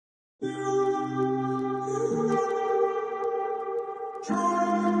I'm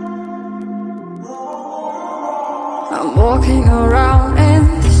walking around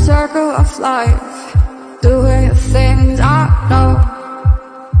in the circle of life, doing the things I know,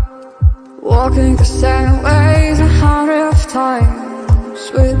 walking the same ways 100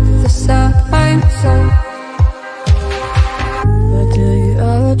 times with the same soul. But do you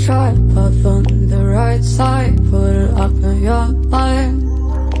ever try to path on the right side, put it up in your mind?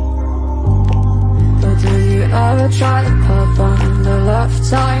 But do you ever try to path on the left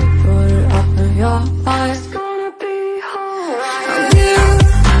side, put it up in your mind?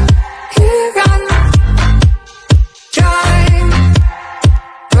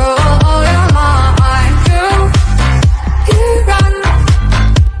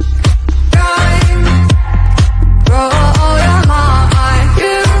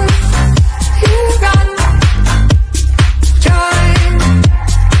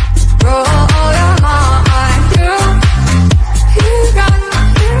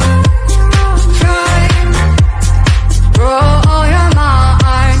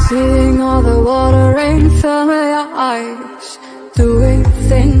 Doing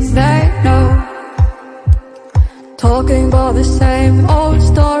things they know, talking about the same old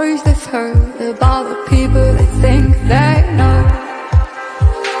stories they've heard about the people they think they know.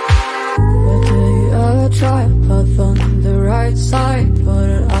 But do you ever try to path on the right side, put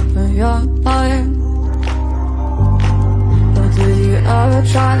it up in your mind? But do you ever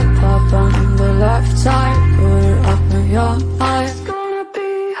try to path on the left side, put it up in your mind? It's gonna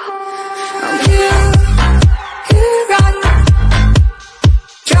be hard. I'm here.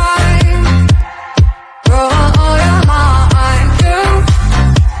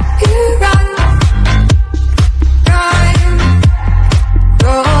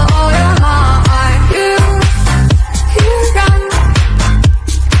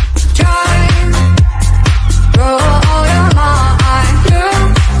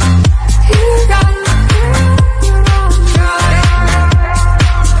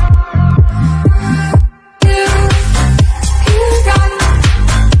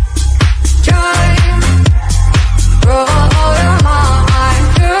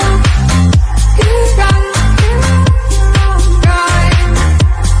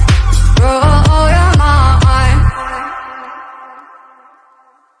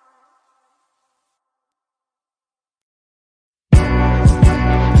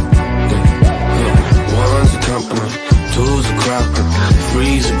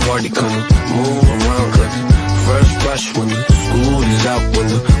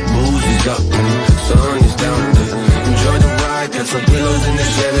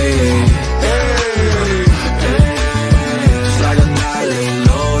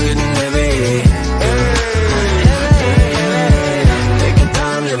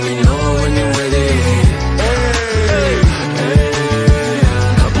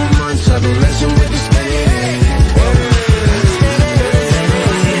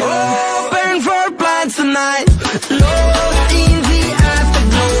 Tonight, lost in the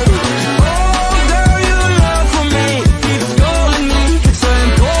afterglow. Oh, girl, you love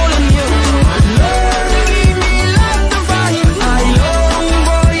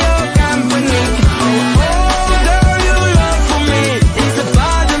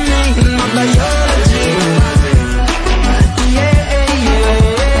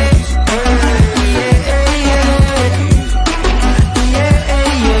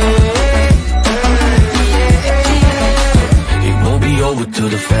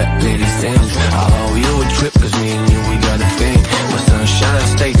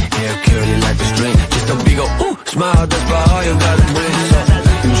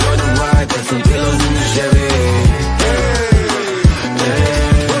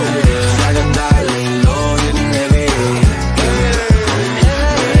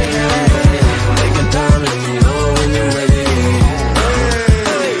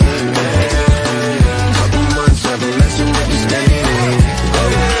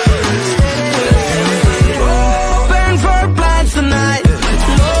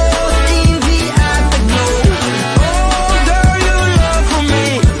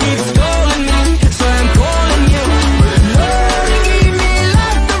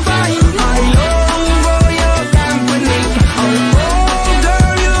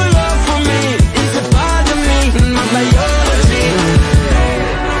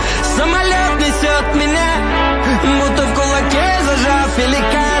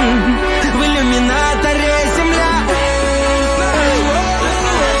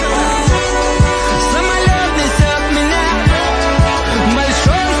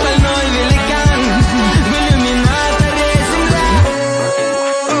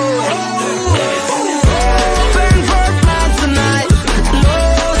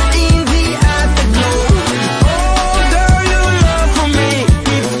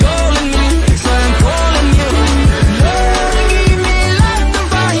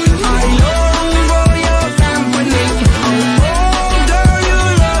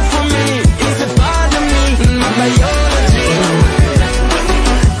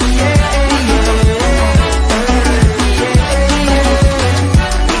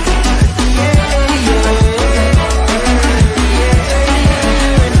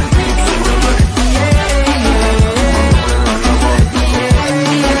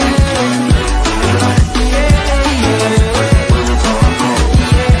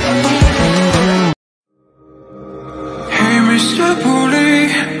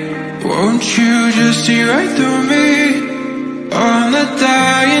Won't you just see right through me? On the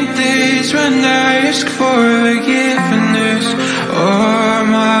dying days when I ask for forgiveness of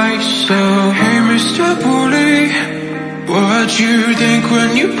myself. Hey Mr. Bully, what you think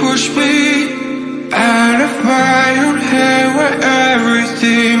when you push me out of my own head where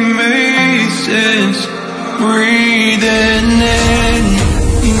everything made sense? Breathing in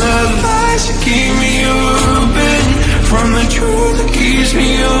the lies that keep me open from the truth that keeps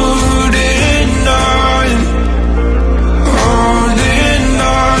me holding on, holding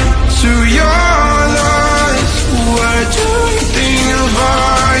on to your loss. What do you think you'll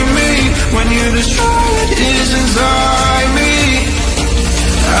find me when you destroy what is inside me?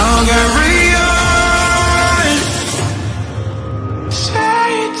 I'll carry on.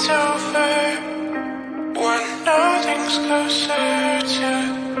 Say it's over when nothing's closer to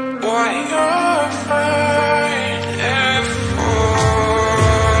what you're fighting for.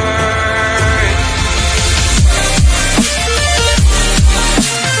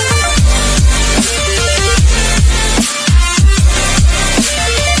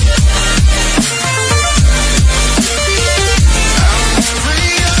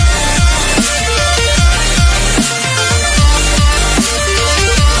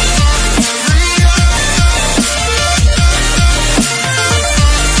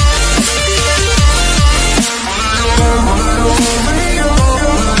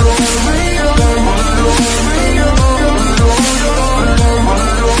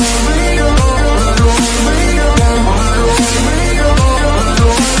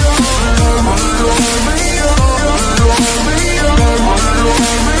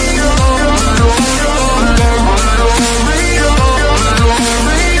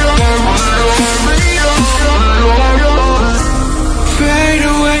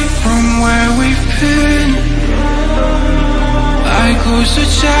 Close the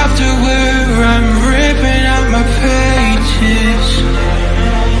chapter where I'm ripping out my pages.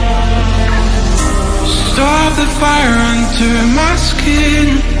 Stop the fire under my skin.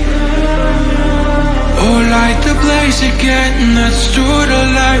 Oh, light the blaze again that stood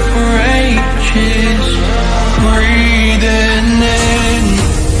alive for ages. Breathing in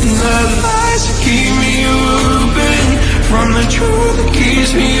the lies that keep me open from the truth that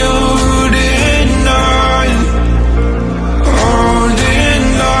keeps me holding on, holding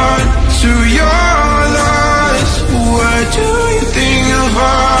on to your loss. Where do you think you'll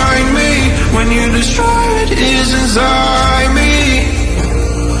find me when you destroy what is inside me?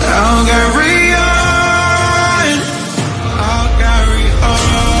 I'll carry on, I'll carry on,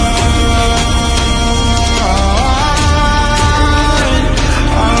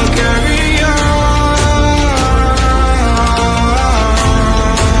 I'll carry on,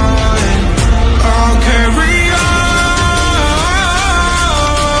 I'll carry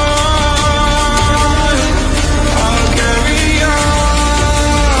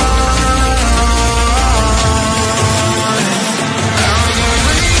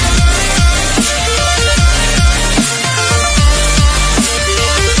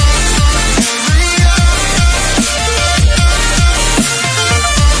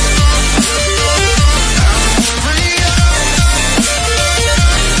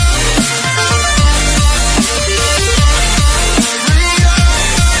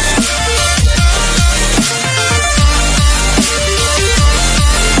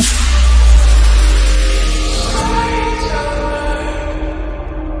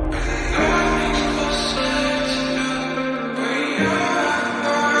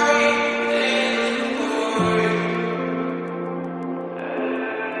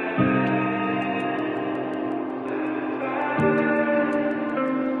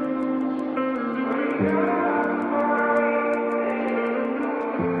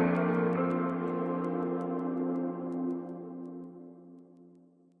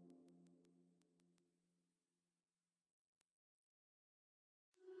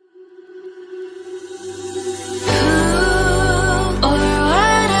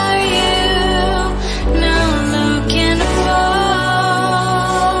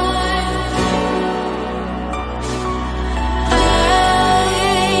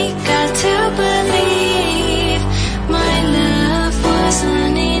believe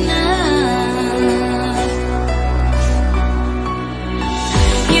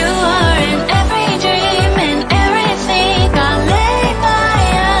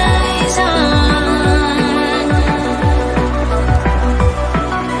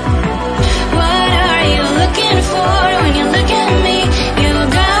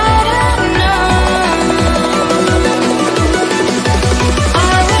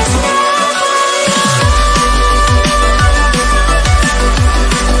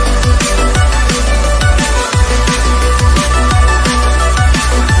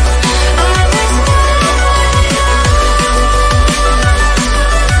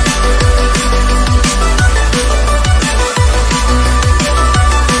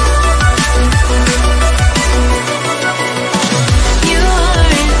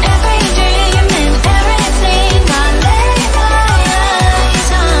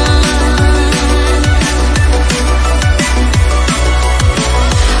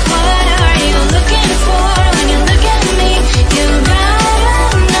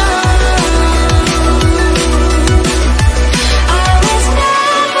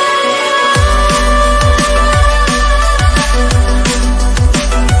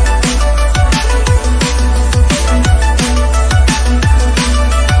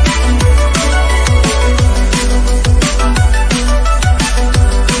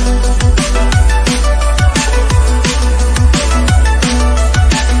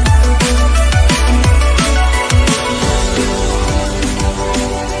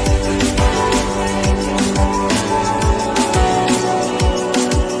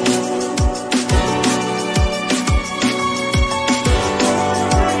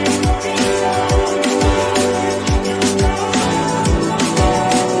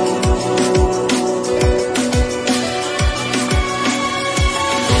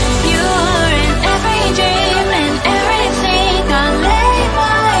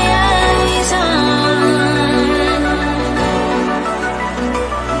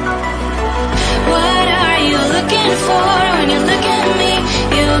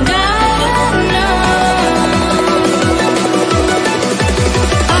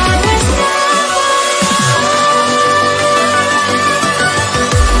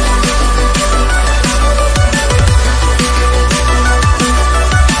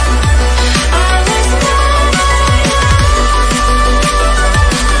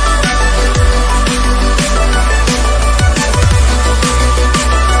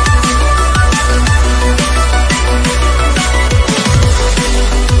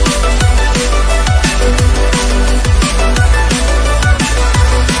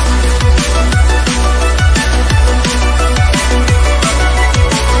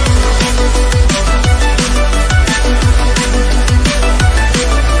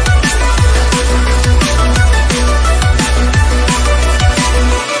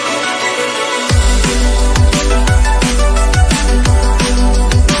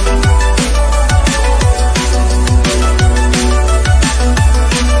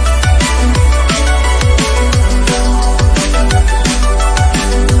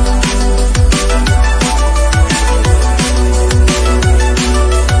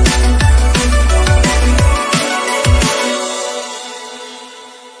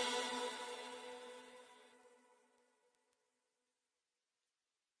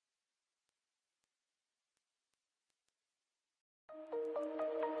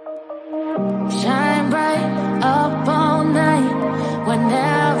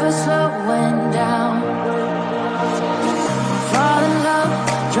is slowing down. Fall in love,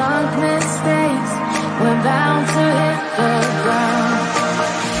 drunk mistakes, we're bound to hit the ground.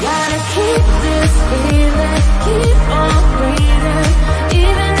 Gotta keep this feeling, keep on breathing,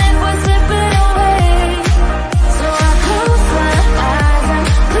 even if we're slipping away. So I close my eyes and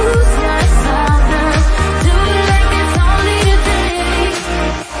lose myself now. Do it like it's only today.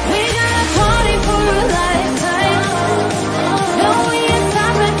 We gotta party for a lifetime. No, we ain't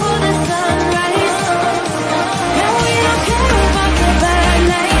stopping for the sunrise. And we don't care about the bad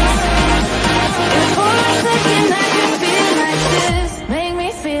nights. If for a second I can feel like this, make me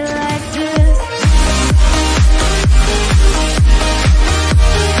feel like this.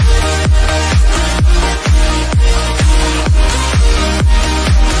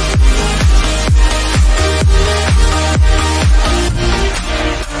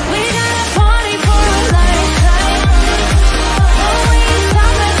 We gotta party for a lifetime. Oh, we ain't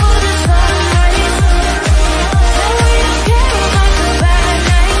stopping for the sunrise. And we don't care about the bad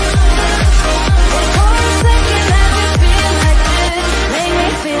nights. If for a second I can feel like this, make me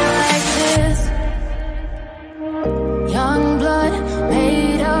feel like this. Young blood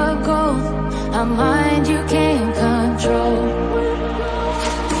made of gold, a mind you can't control.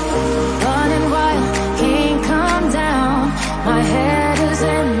 Running wild, can't come down. My head is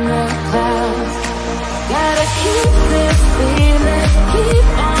in the clouds. Gotta keep this feeling, keep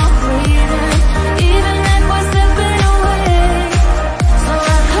on breathing, even if we're slipping away. So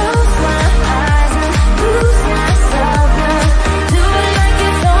I close my eyes and lose myself now. Do it like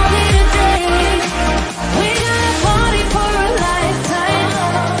it's only today. We gotta party for a lifetime.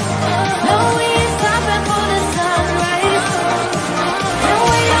 No, we ain't stopping for the sunrise. And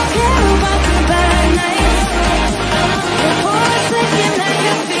we don't care about the bad nights. And for a second I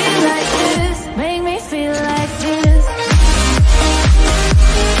can feel like this, make me feel like this.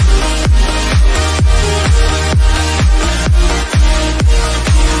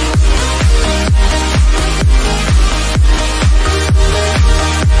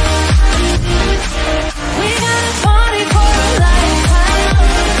 We gotta party for a lifetime.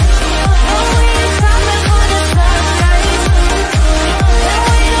 No, we ain't stopping for the sunrise. And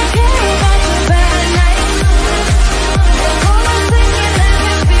we don't care about the bad nights. And for a second I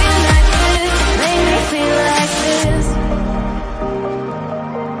can feel like this, make me feel like this.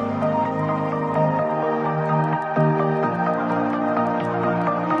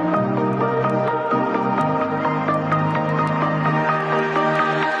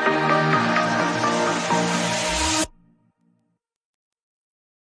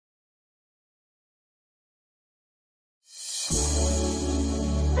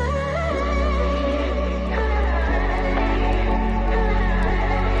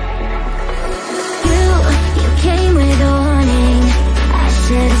 You came with a warning. I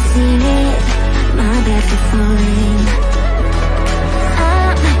should have seen it. My bad for falling.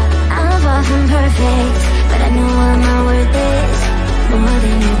 I'm far from perfect, but I know what my worth is, more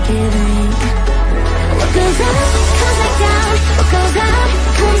than you're giving. What goes up comes back down. What goes out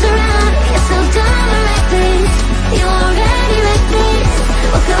comes around. You're so dumb and reckless. You already wrecked this.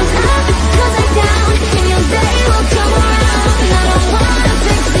 What goes up comes back down, and your day will come around. And I don't wanna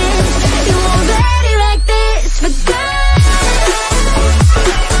fix this. You already wrecked this. Forget.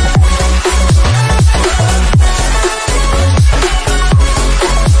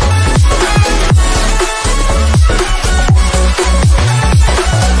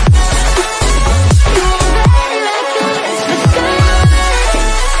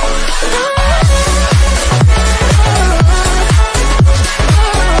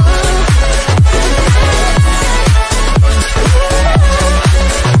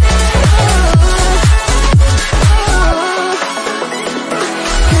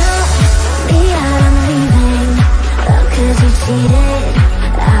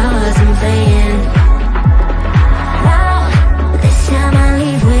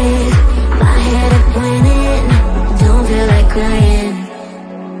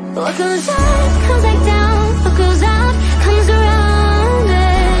 What goes up comes back down. What goes out comes around.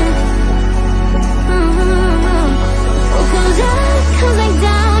 What goes up comes back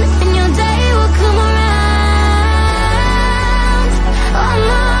down, and your day will come around. Oh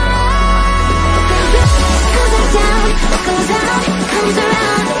no. What goes up comes back down. What goes out comes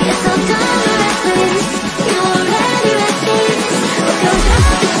around. You're so dumb and reckless. You already wrecked this. What goes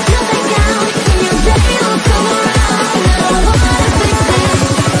up comes back down, and your day will come around. I don't wanna fix this.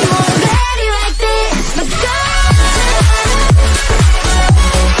 You already wrecked this. But God.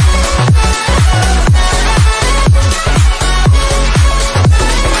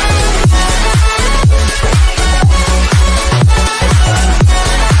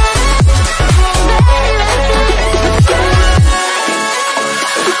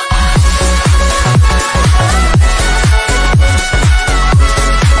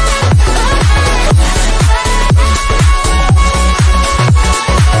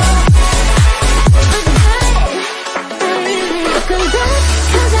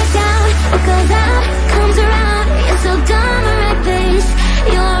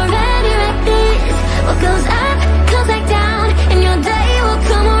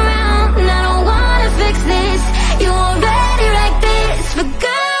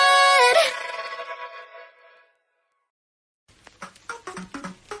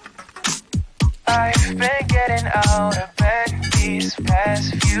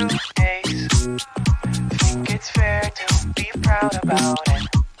 few days. Think it's fair to be proud about it.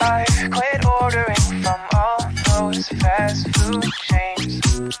 I've quit ordering from all those fast food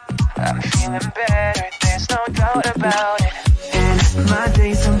chains. I'm feeling better, there's no doubt about it. And my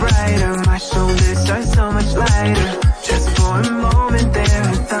days are brighter, my shoulders are so much lighter. Just for a moment there,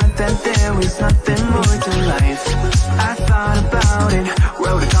 I thought that there was nothing more to life. I thought about it,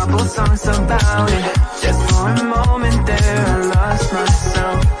 wrote a couple songs about it. Just for a moment there, I lost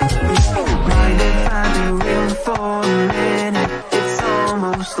myself. Mind if I be real for a minute? It's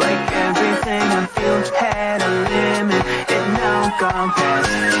almost like everything I feel had a limit. It now gone past,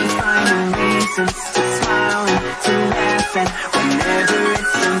 finding reasons to smile and to laugh. And whenever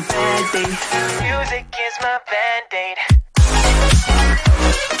it's a bad day, music is my band-aid.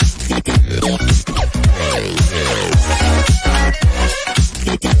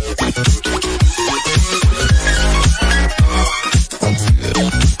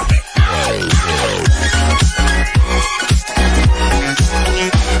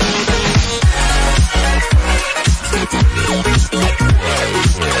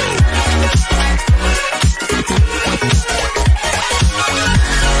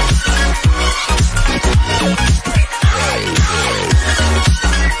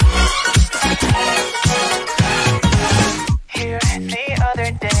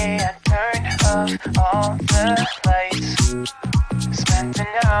 All the lights, spent an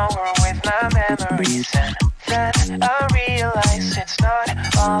hour with my memories, and then I realized it's not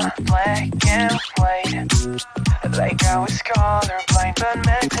all black and white. Like I was colorblind, but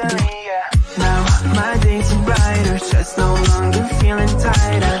mentally, yeah. Now my days are brighter, just no longer feeling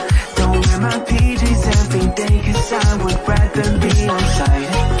tighter. Don't wear my PJs every day, cause I would rather be outside.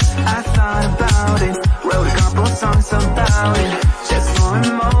 I thought about it, wrote a couple songs about it. Just for a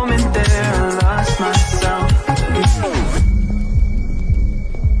moment there, I lost myself.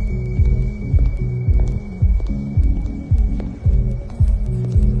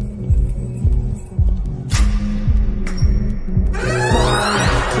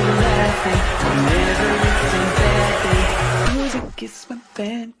 Whenever it's a bad day, music is my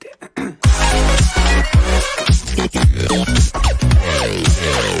band.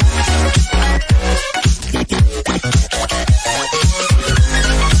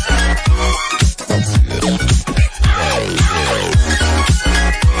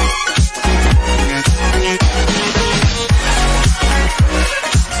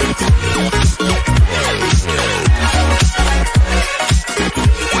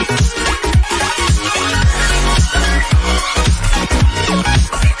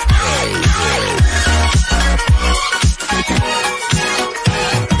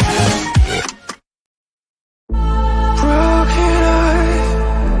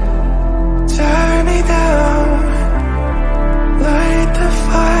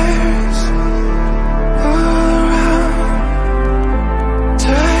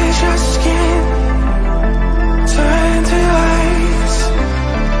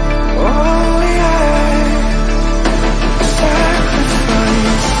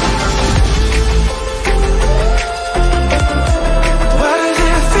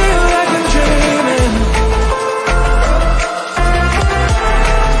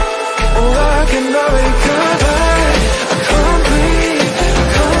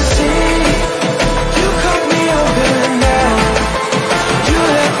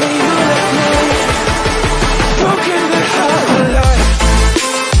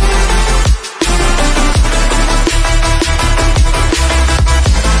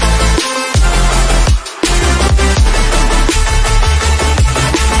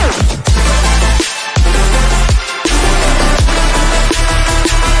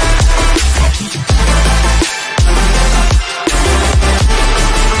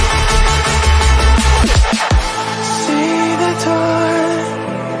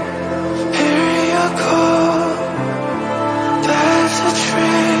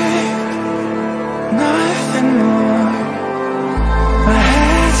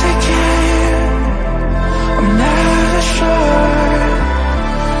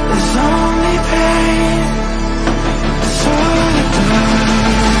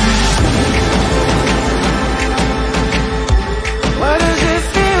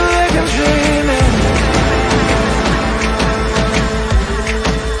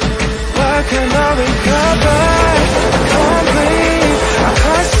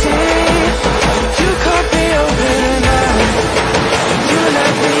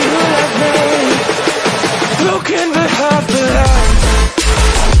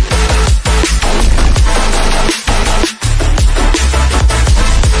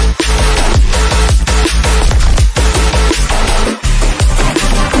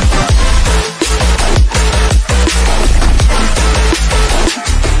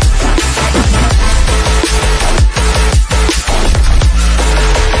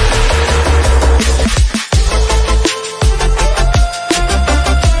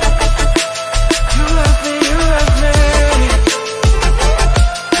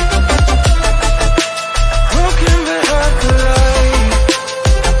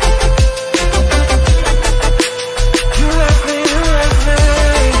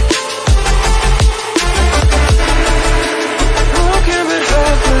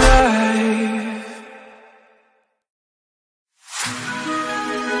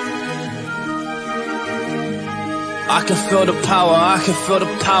 feel the power, I can feel the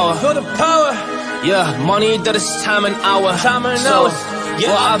power. Feel the power. Yeah, money that is time and hour. Time and hours.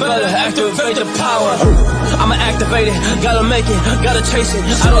 Yeah, well, I better activate the power. I'ma activate it, gotta make it, gotta chase it.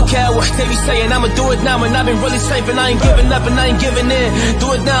 I don't care what they be saying, I'ma do it now. And I've been really safe and I ain't giving up and I ain't giving in.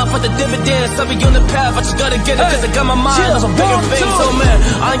 Do it now for the dividends, I'll be on the path, I just gotta get it. Cause I got my mind on some bigger things. So man,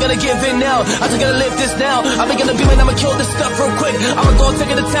 I ain't gonna give in now, I just gotta live this now. I've been gonna be when I'ma kill this stuff real quick. I'ma go take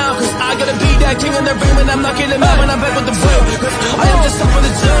it to town, cause I gotta be that king in the ring. When I'm knocking them out, when I'm back with the real. Cause I am just up on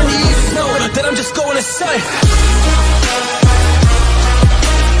the journey, you just know that I'm just going insane.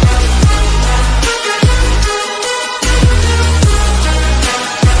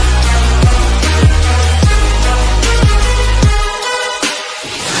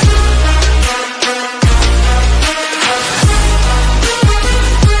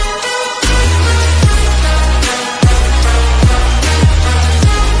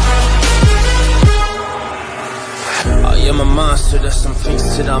 Monster, there's some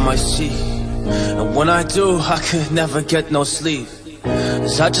things that I might see, and when I do, I could never get no sleep.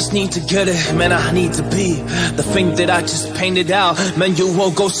 Cause I just need to get it, man, I need to be the thing that I just painted out, man, you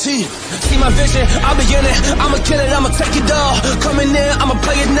won't go see. See my vision, I'll be in it, I'ma kill it, I'ma take it all. Coming in, I'ma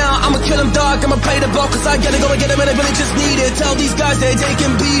play it now, I'ma kill them dog, I'ma play the ball. Cause I gotta go and get it, man, I really just need it. Tell these guys that they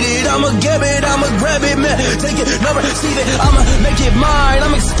can beat it, I'ma give it, I'ma grab it, man. Take it, never receive it, I'ma make it mine.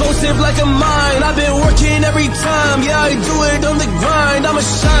 I'm explosive like a mine, I've been working every time. Yeah, I do it on the grind, I'ma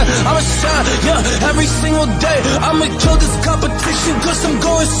shine, yeah, every single day. I'ma kill this competition cause I'm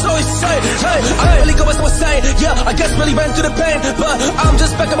going so insane. Hey, I really go as I was saying. Yeah, I guess really ran through the pain, but I'm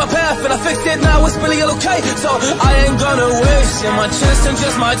just back on my path and I fixed it now, it's really okay. So I ain't gonna waste my chance and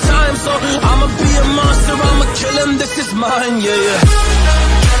just my time. So I'ma be a monster, I'ma kill him, this is mine, yeah.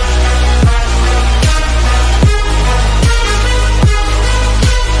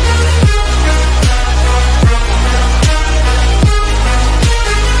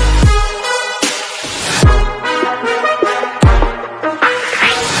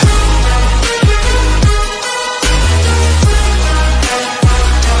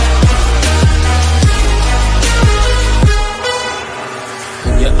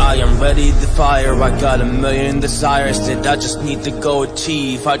 I am ready to fire, I got a million desires that I just need to go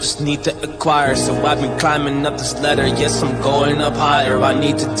achieve, I just need to acquire. So I've been climbing up this ladder, yes I'm going up higher. I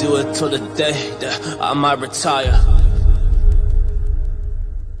need to do it till the day that I might retire.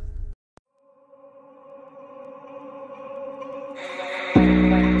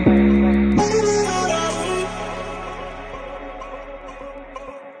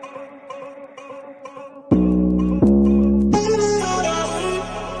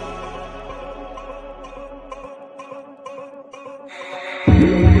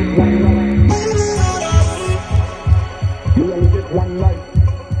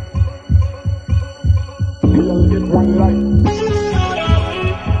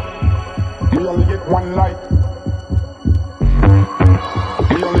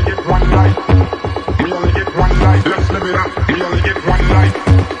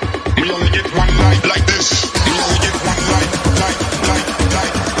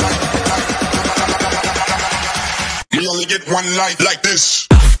 One life like this.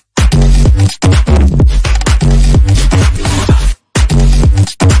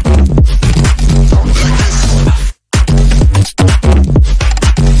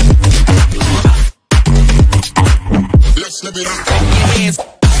 Let's live it up.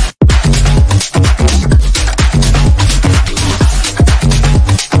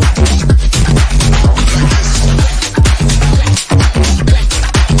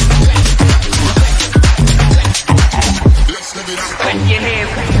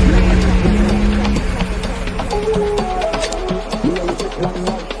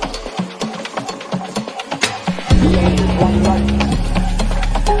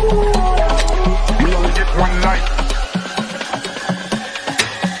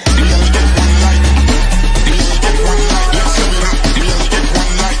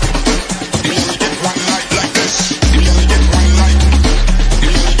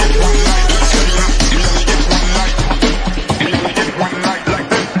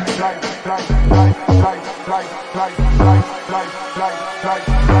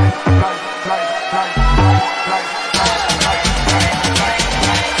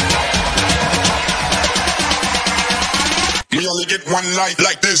 We only get one life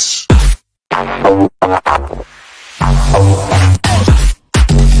like this.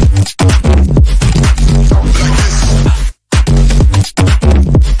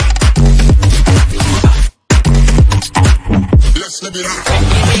 Let's live it up.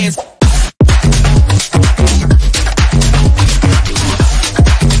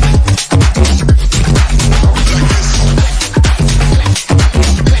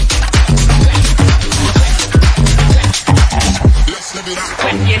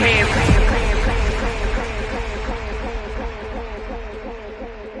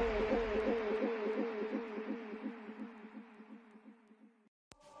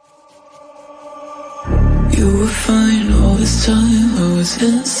 You were fine all this time, I was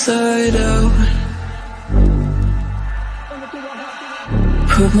inside out.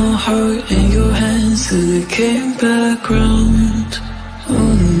 Put my heart in your hands till it came back round.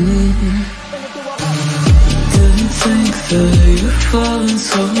 Didn't think that you'd fallen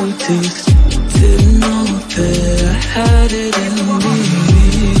so deep. Didn't know that I had it in me.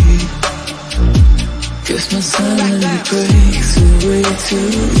 Guess my sanity breaks away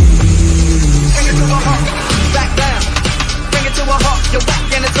too easy. Bring it to a heart, back down. Bring it to a heart, you're back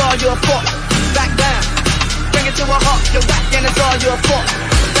and it's all your fault. Back down. Bring it to a heart, you're back and it's all your fault.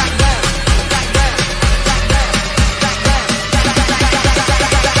 Back down, back down, back down, back down.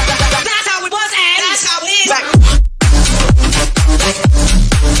 That's how it was and that's how it is. Back.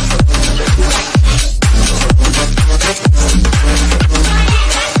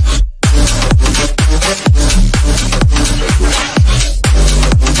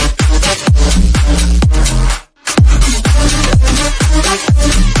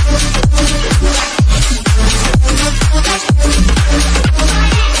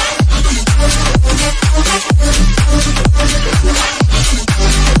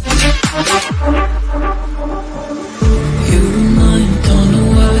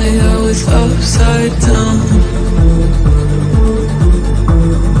 Upside down,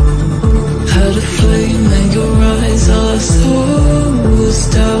 had a flame in your eyes, all I saw was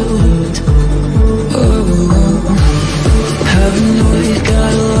doubt. Paranoid,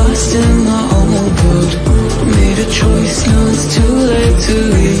 got lost in my own world. Made a choice, now it's too late to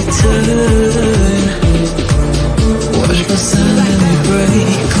return. Watch my sanity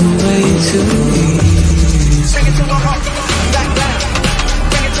break away too easy. Bring it to a heart, back down.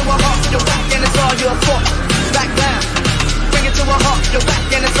 Bring it to a heart, you're back and it's all your fault. Back down. Bring it to a heart, you're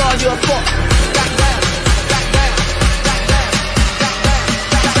back and it's all your fault. Back down, back down, back down, back down.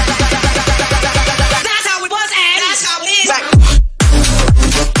 That's how it was and that's how it is. Back.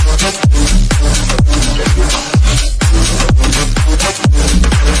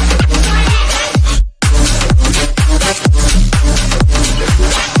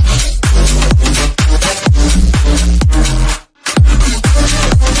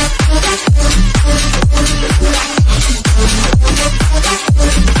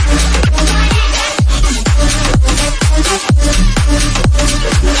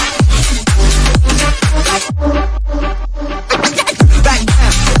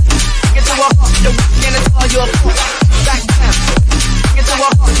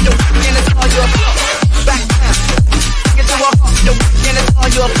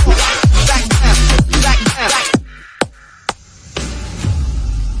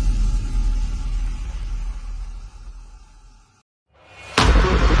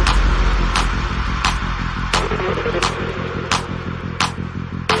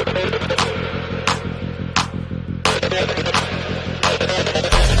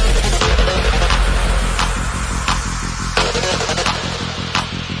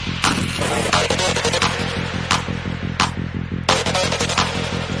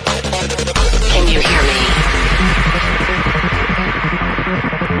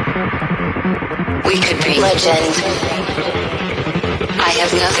 Legend. I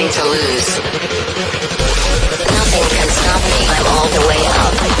have nothing to lose. Nothing can stop me. I'm all the way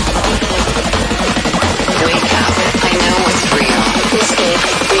up. Wake up. I know what's real. Escape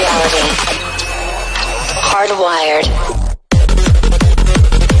reality. Hardwired.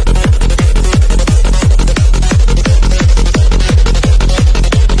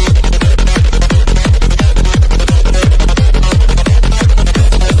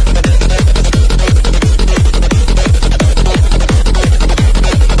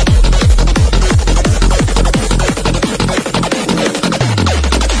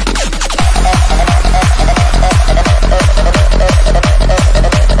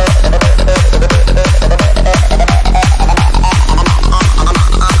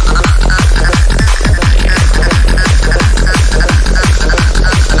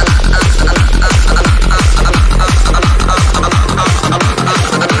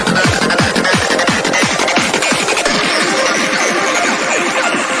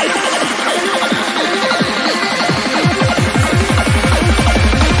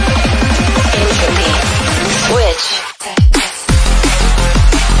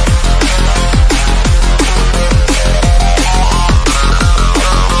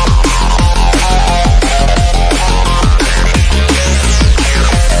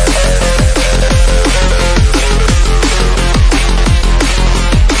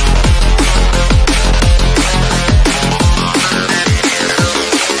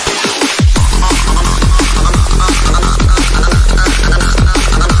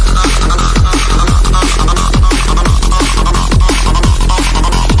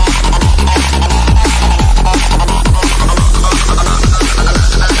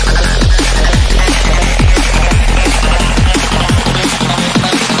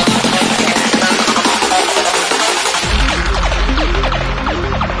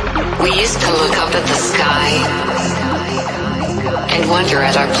 up at the sky and wonder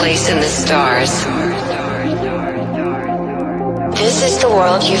at our place in the stars. This is the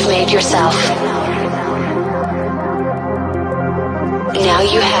world you've made yourself. Now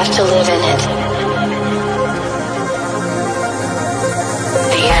you have to live in it.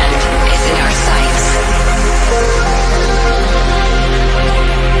 The end is in our sights.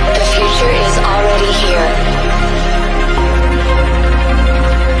 The future is already here.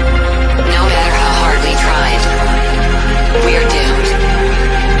 No matter how hard we tried, we're doomed.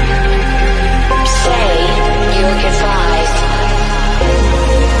 Say your goodbyes.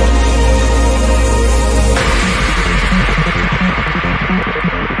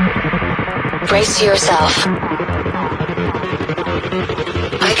 Brace yourself.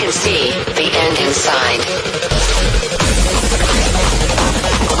 I can see the end inside.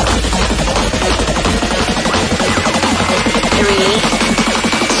 3,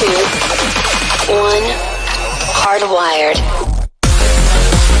 2, 1. Hardwired.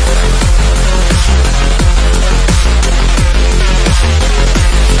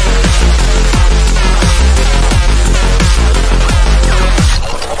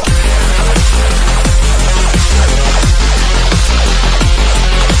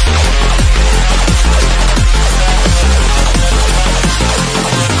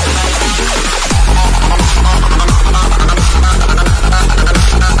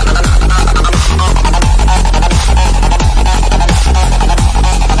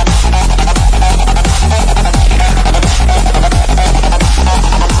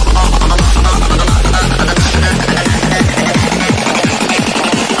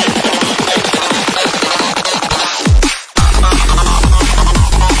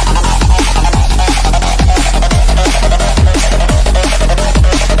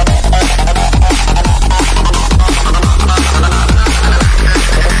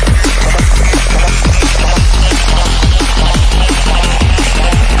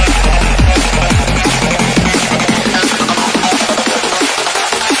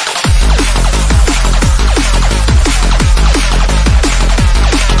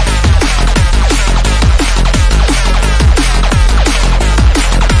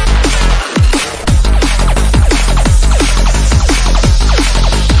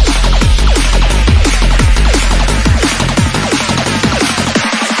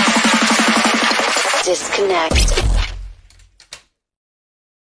 Disconnect.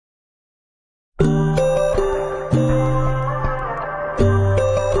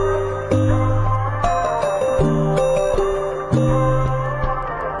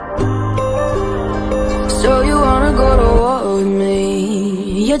 So you wanna go to war with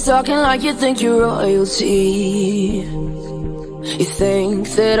me? You're talking like you think you're royalty. You think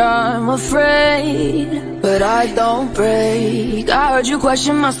that I'm afraid, but I don't break. I heard you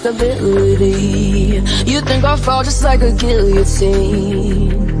question my stability. You think I'll fall just like a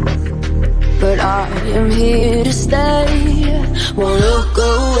guillotine, but I am here to stay. Won't look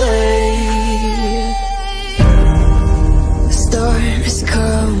away. The storm is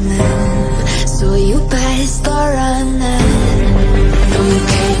coming, so you better start running. No, you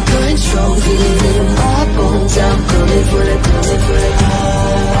can't control, feeling in my bones. I'm coming for it, coming for it.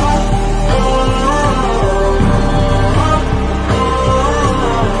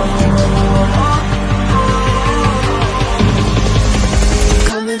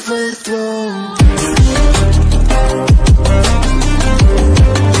 Coming for the throne.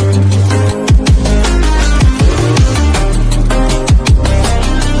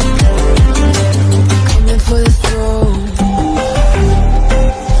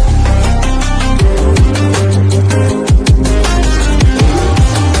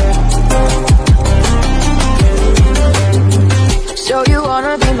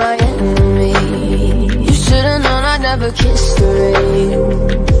 Kiss the rain.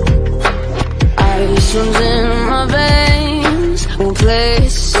 Ice runs in my veins. Won't play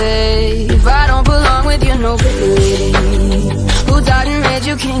it safe. I don't belong with your nobility. Who died and made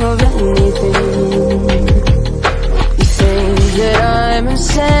you king of anything? You think that I'm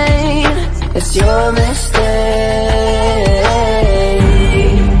insane? It's your mistake.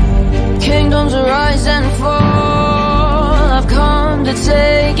 Kingdoms rise and fall. I've come to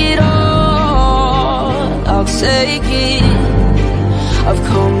take it all. I'll take it. I've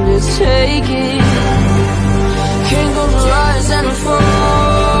come to take it. Kingdoms rise and fall.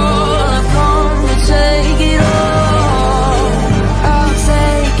 I've come to take it all. I'll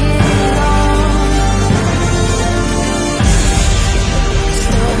take it all.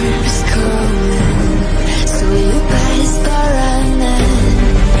 Storm is coming, so you better start running.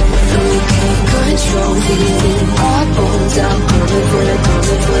 No, you can't control, feeling in my bones. I'm coming for it,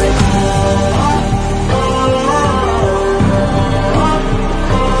 coming for it all.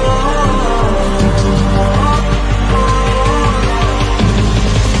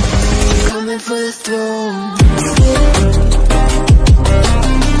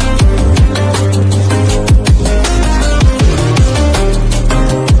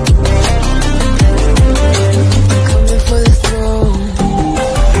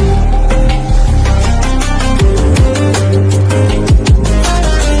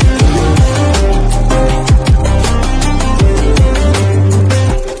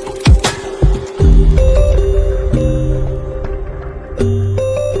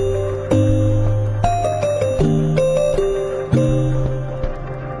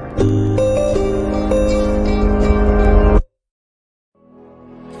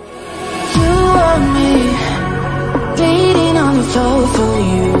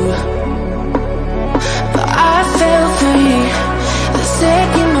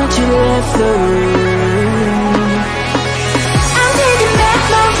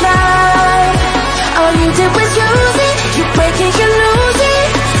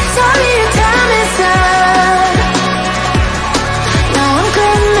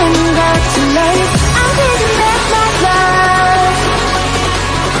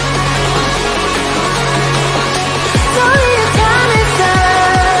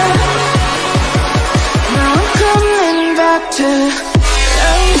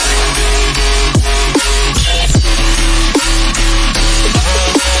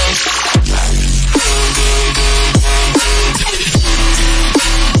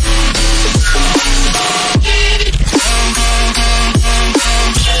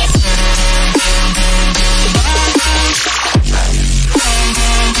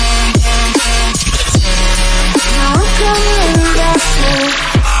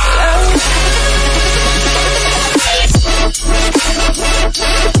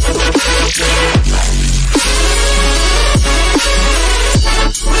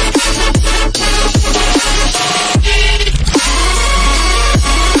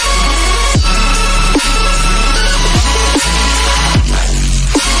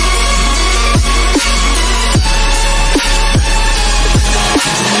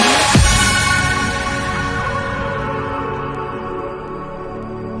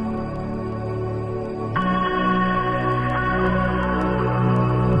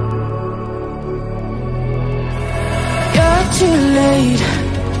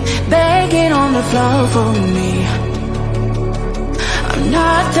 of love for me. I'm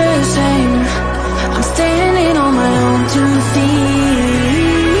not the same, I'm standing on my own 2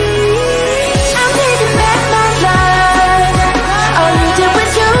 feet. I'm taking back my life. All you did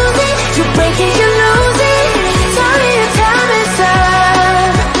was use it, you break it, you lose it. Sorry your time is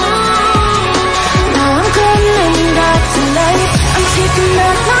up. Now I'm coming back to life. I'm taking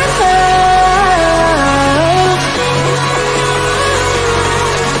back my love.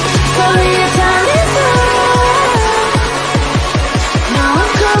 Sorry your time is up. Now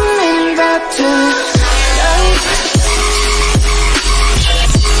I'm coming back to life.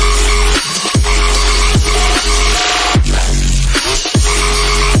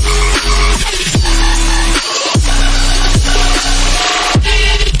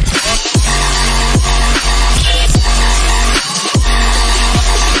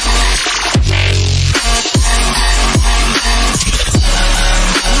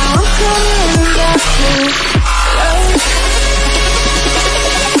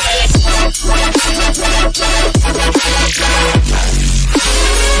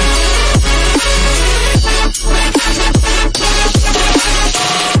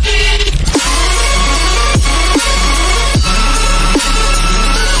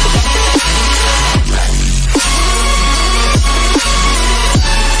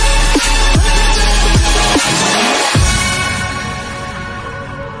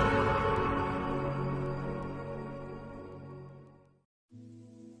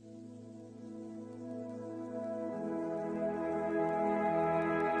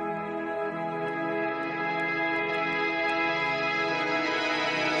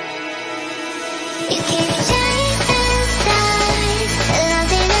 You keep chasing stars,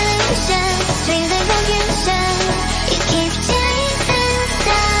 lost in illusion, dreams of confusion. You keep chasing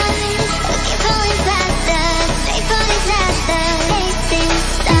stars, keep falling faster, straight for disaster, chasing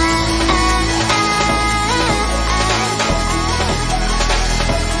stars.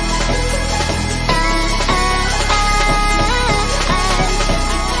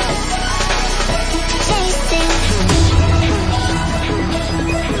 Chasing.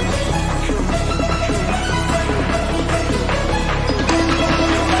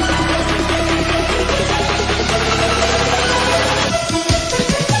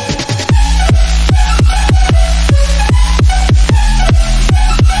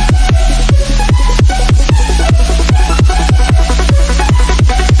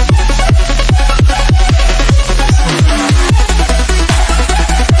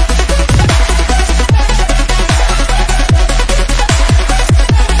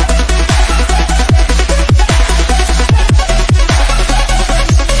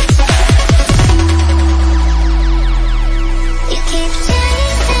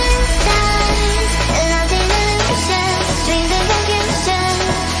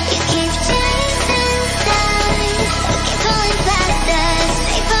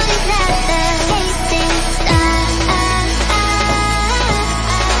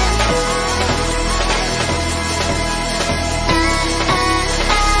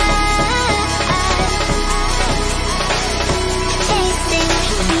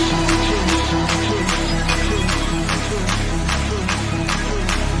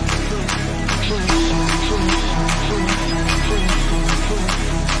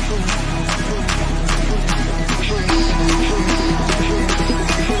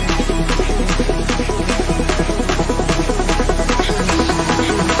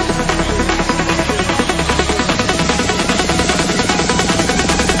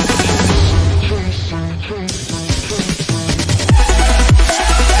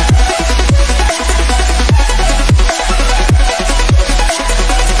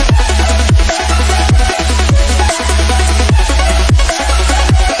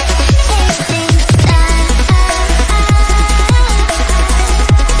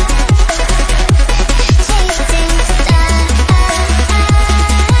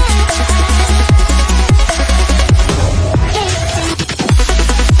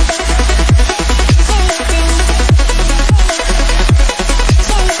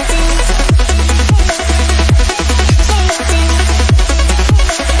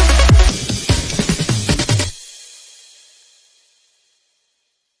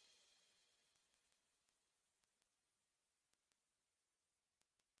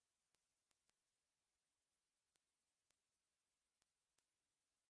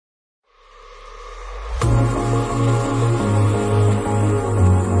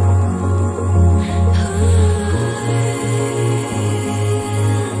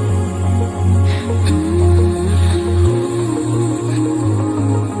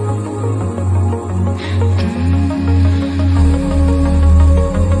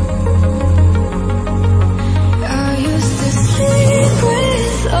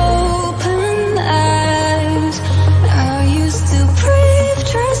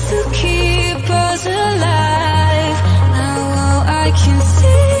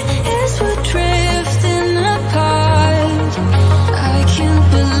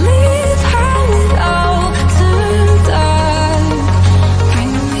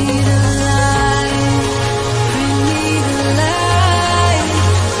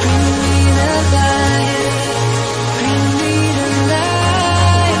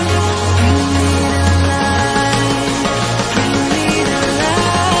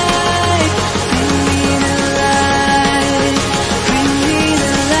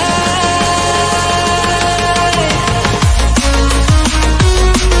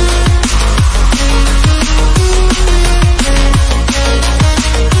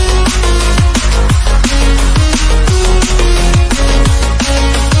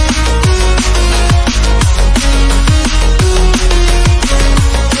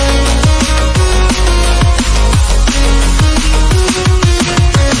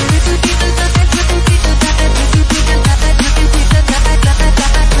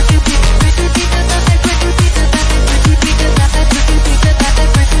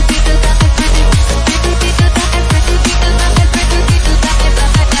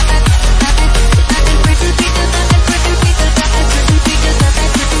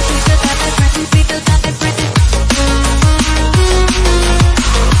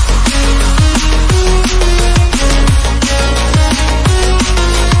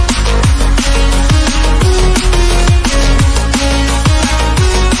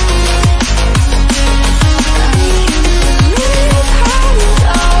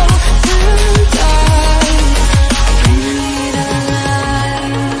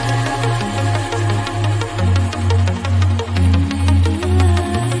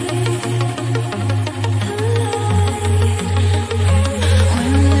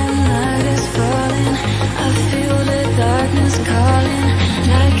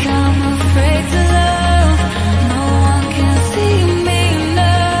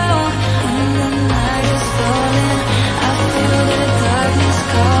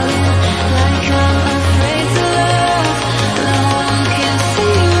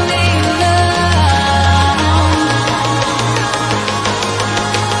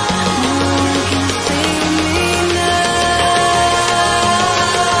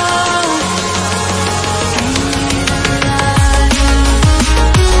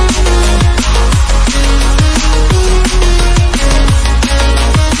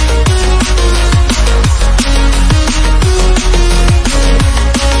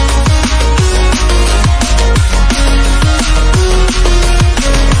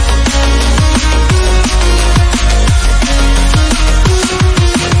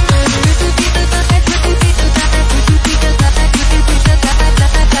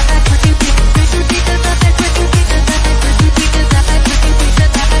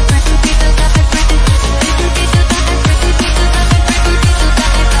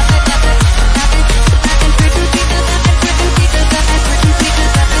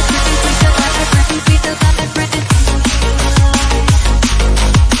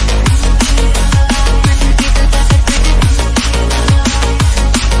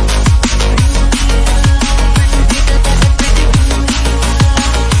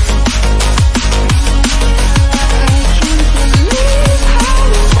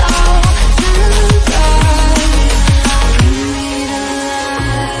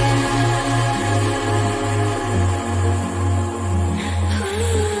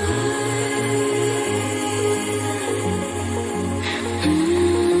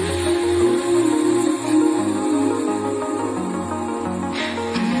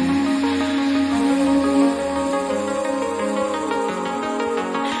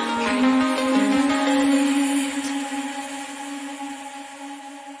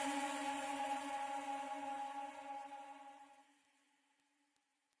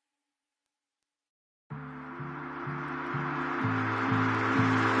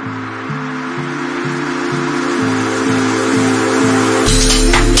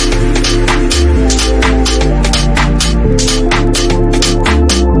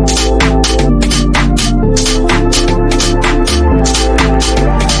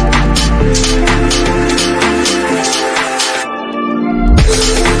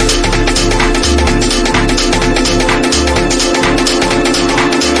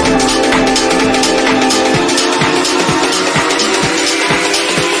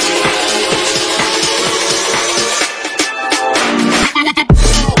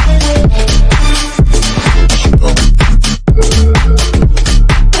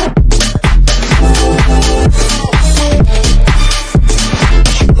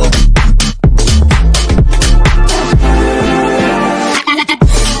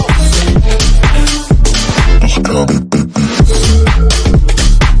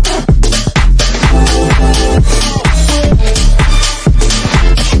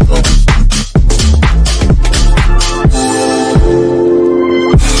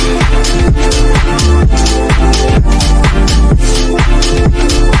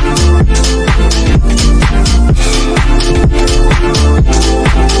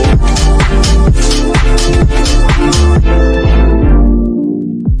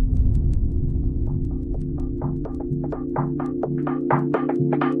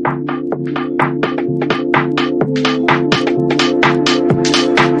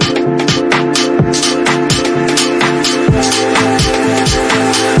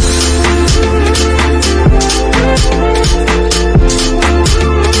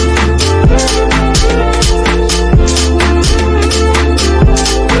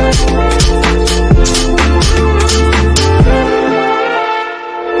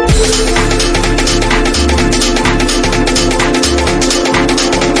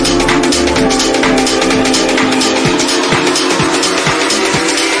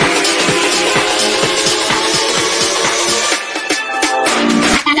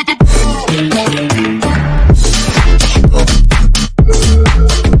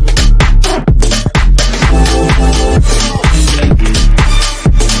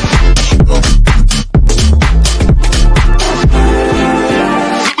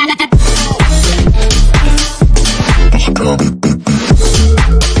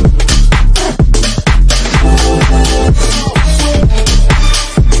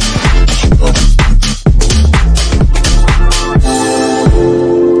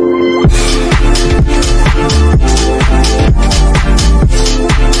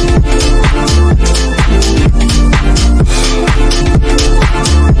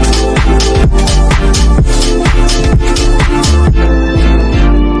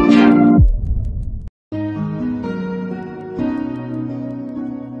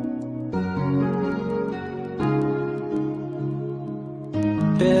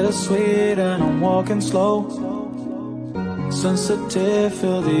 bittersweet and I'm walking slow. Sensitive,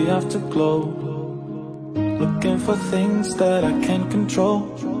 feel the afterglow. Looking for things that I can't control.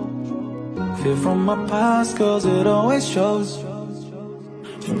 Fear from my past, cause it always shows.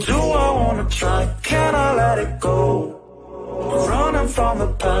 Do I wanna try? Can I let it go? Running from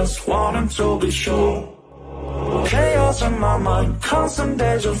the past, wanting to be sure. Chaos in my mind, constant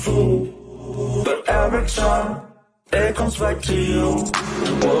deja vu. But every time, it comes back to you.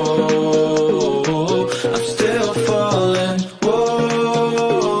 Whoa, I'm still falling.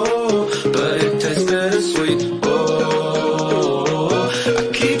 Whoa, but it tastes bittersweet. Whoa, I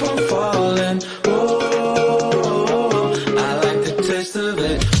keep on falling. Whoa, I like the taste of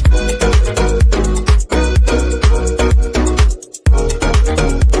it.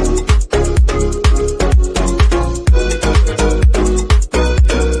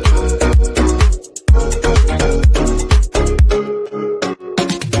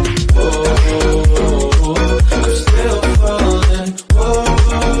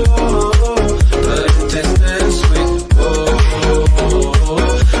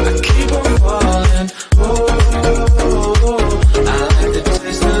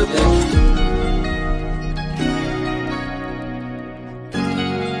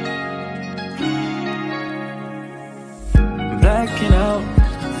 Blacking out,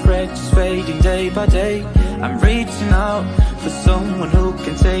 frets fading day by day. I'm reaching out for someone who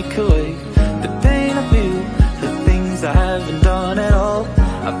can take away the pain I feel, the things I haven't done at all.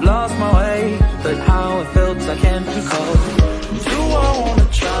 I've lost my way, but how it felt I can't recall. Do I wanna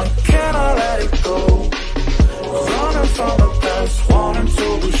try? Can I let it go? Running from the past, wanting to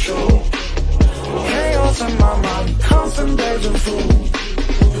be sure. Chaos in my mind, constant deja vu.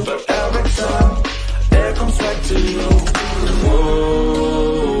 But every time, it comes back to you.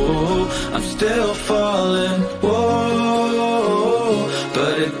 Whoa, I'm still falling. Whoa,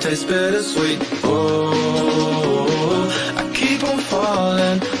 but it tastes bittersweet. Whoa, I keep on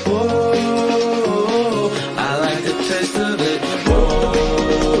falling. Whoa, I like the taste of it.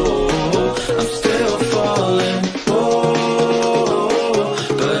 Whoa, I'm still falling. Whoa,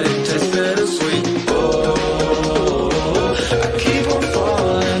 but it tastes bittersweet. Whoa, I keep on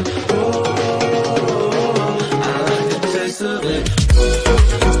falling. Whoa, I like the taste of it.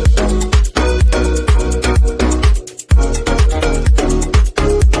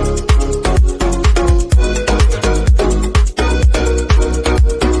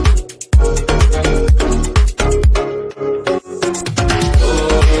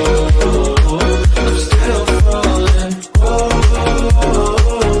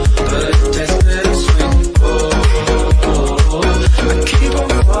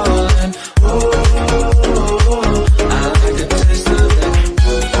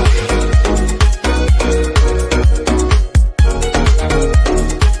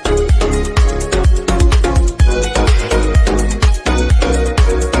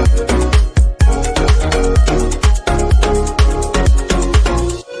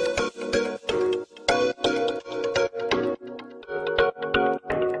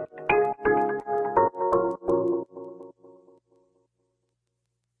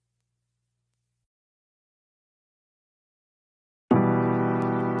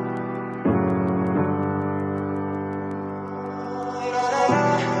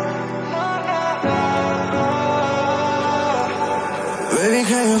 Baby,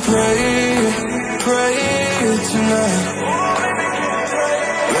 can you pray tonight?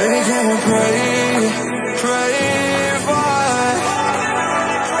 Baby, can you pray for us?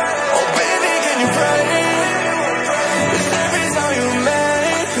 Oh, baby, can you pray? 'Cause every time you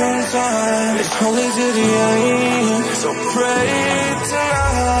make on time, it's only to the end. So pray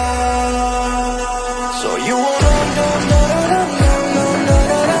tonight. So you won't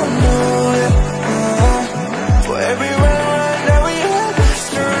for every run that we had, just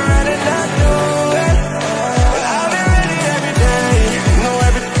run and not do it. But I'll be ready every day. Know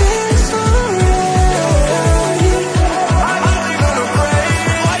everything's alright. Are you gonna pray?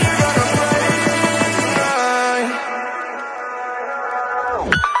 Are you gonna pray tonight?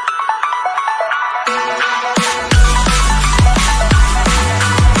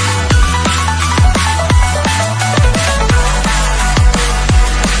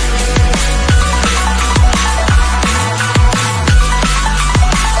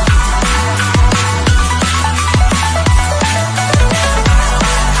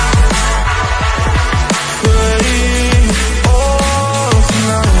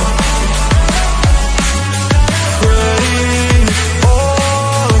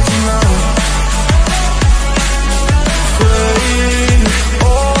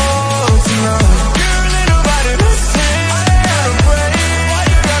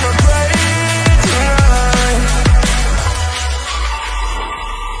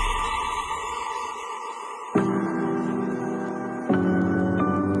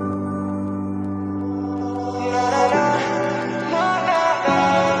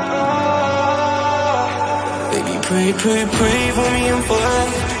 pray, pray, pray for me and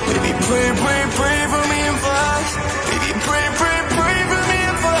fast. Baby, pray, pray, pray for me and fast. Baby, pray, pray, pray for me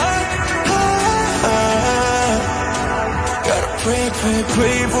and fast. Gotta pray, pray,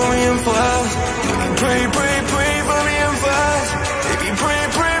 pray for me and fast. Baby, pray, pray, pray for me and fast. Baby, pray,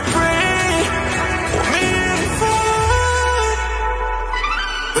 pray, pray for me and fast.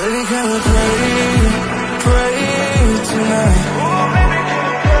 Baby, can we pray, pray tonight?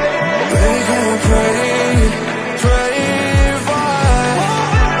 Baby, can we pray, pray fast?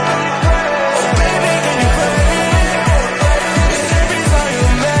 Oh, baby, can you pray? Cause every time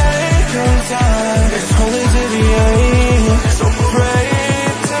you make on time, it's only to the end. So pray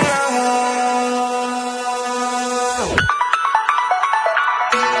tonight.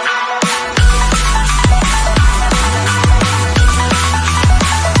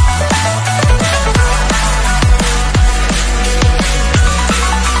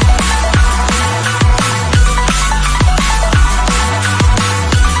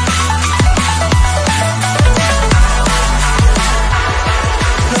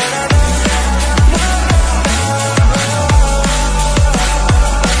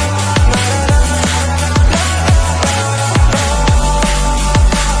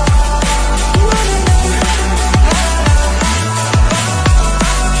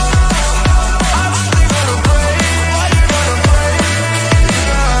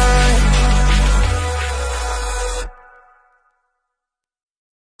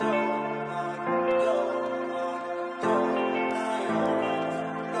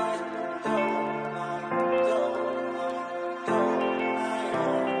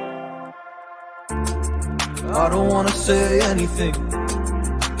 I don't wanna say anything,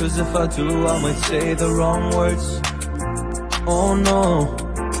 cause if I do I might say the wrong words. Oh no.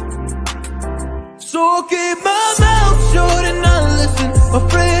 So I'll keep my mouth shut and not listen.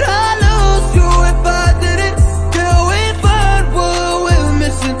 Afraid I lose you if I didn't. Till we find what we're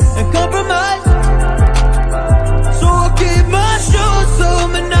missing and compromise. So I'll keep my shoes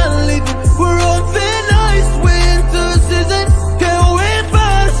home and not leaving. We're on thin ice, winter season. Can't wait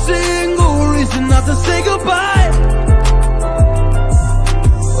for a single reason not to say goodbye.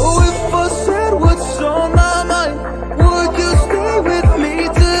 Oh, if I said what's on my mind, would you stay with me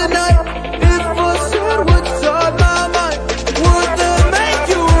tonight? If I said what's on my mind, would that make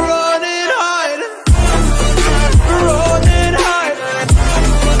you run and hide? Run and hide.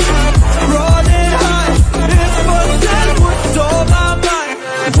 Run and hide. If I said what's on my mind,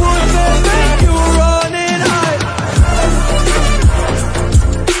 would that make you run and hide?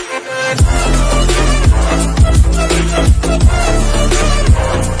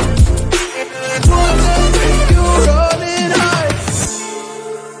 Would that make you run and hide?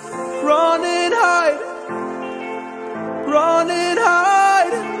 Run and hide. Run and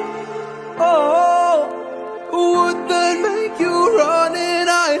hide. Oh, would that make you run and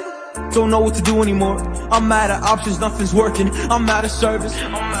hide? Don't know what to do anymore. I'm out of options, nothing's working. I'm out of service.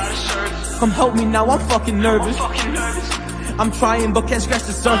 Come help me now, I'm fucking nervous. I'm trying but can't scratch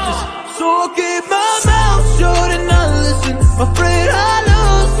the surface. So I'll keep my mouth shut and not listen. Afraid I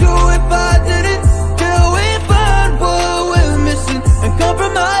lose you if I didn't. Till we find what we're missing and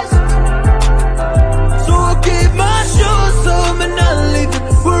compromise.